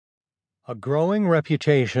A Growing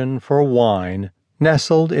Reputation for Wine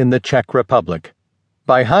Nestled in the Czech Republic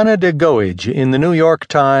by Hana de Goeij in the New York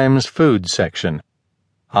Times Food section.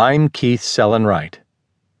 I'm Keith Sellenwright.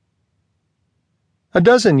 A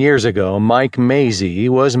dozen years ago, Mike Maisie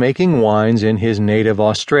was making wines in his native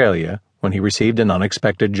Australia when he received an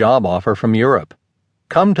unexpected job offer from Europe.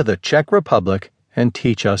 Come to the Czech Republic and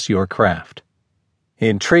teach us your craft.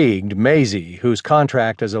 Intrigued, Maisie, whose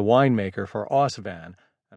contract as a winemaker for Osvan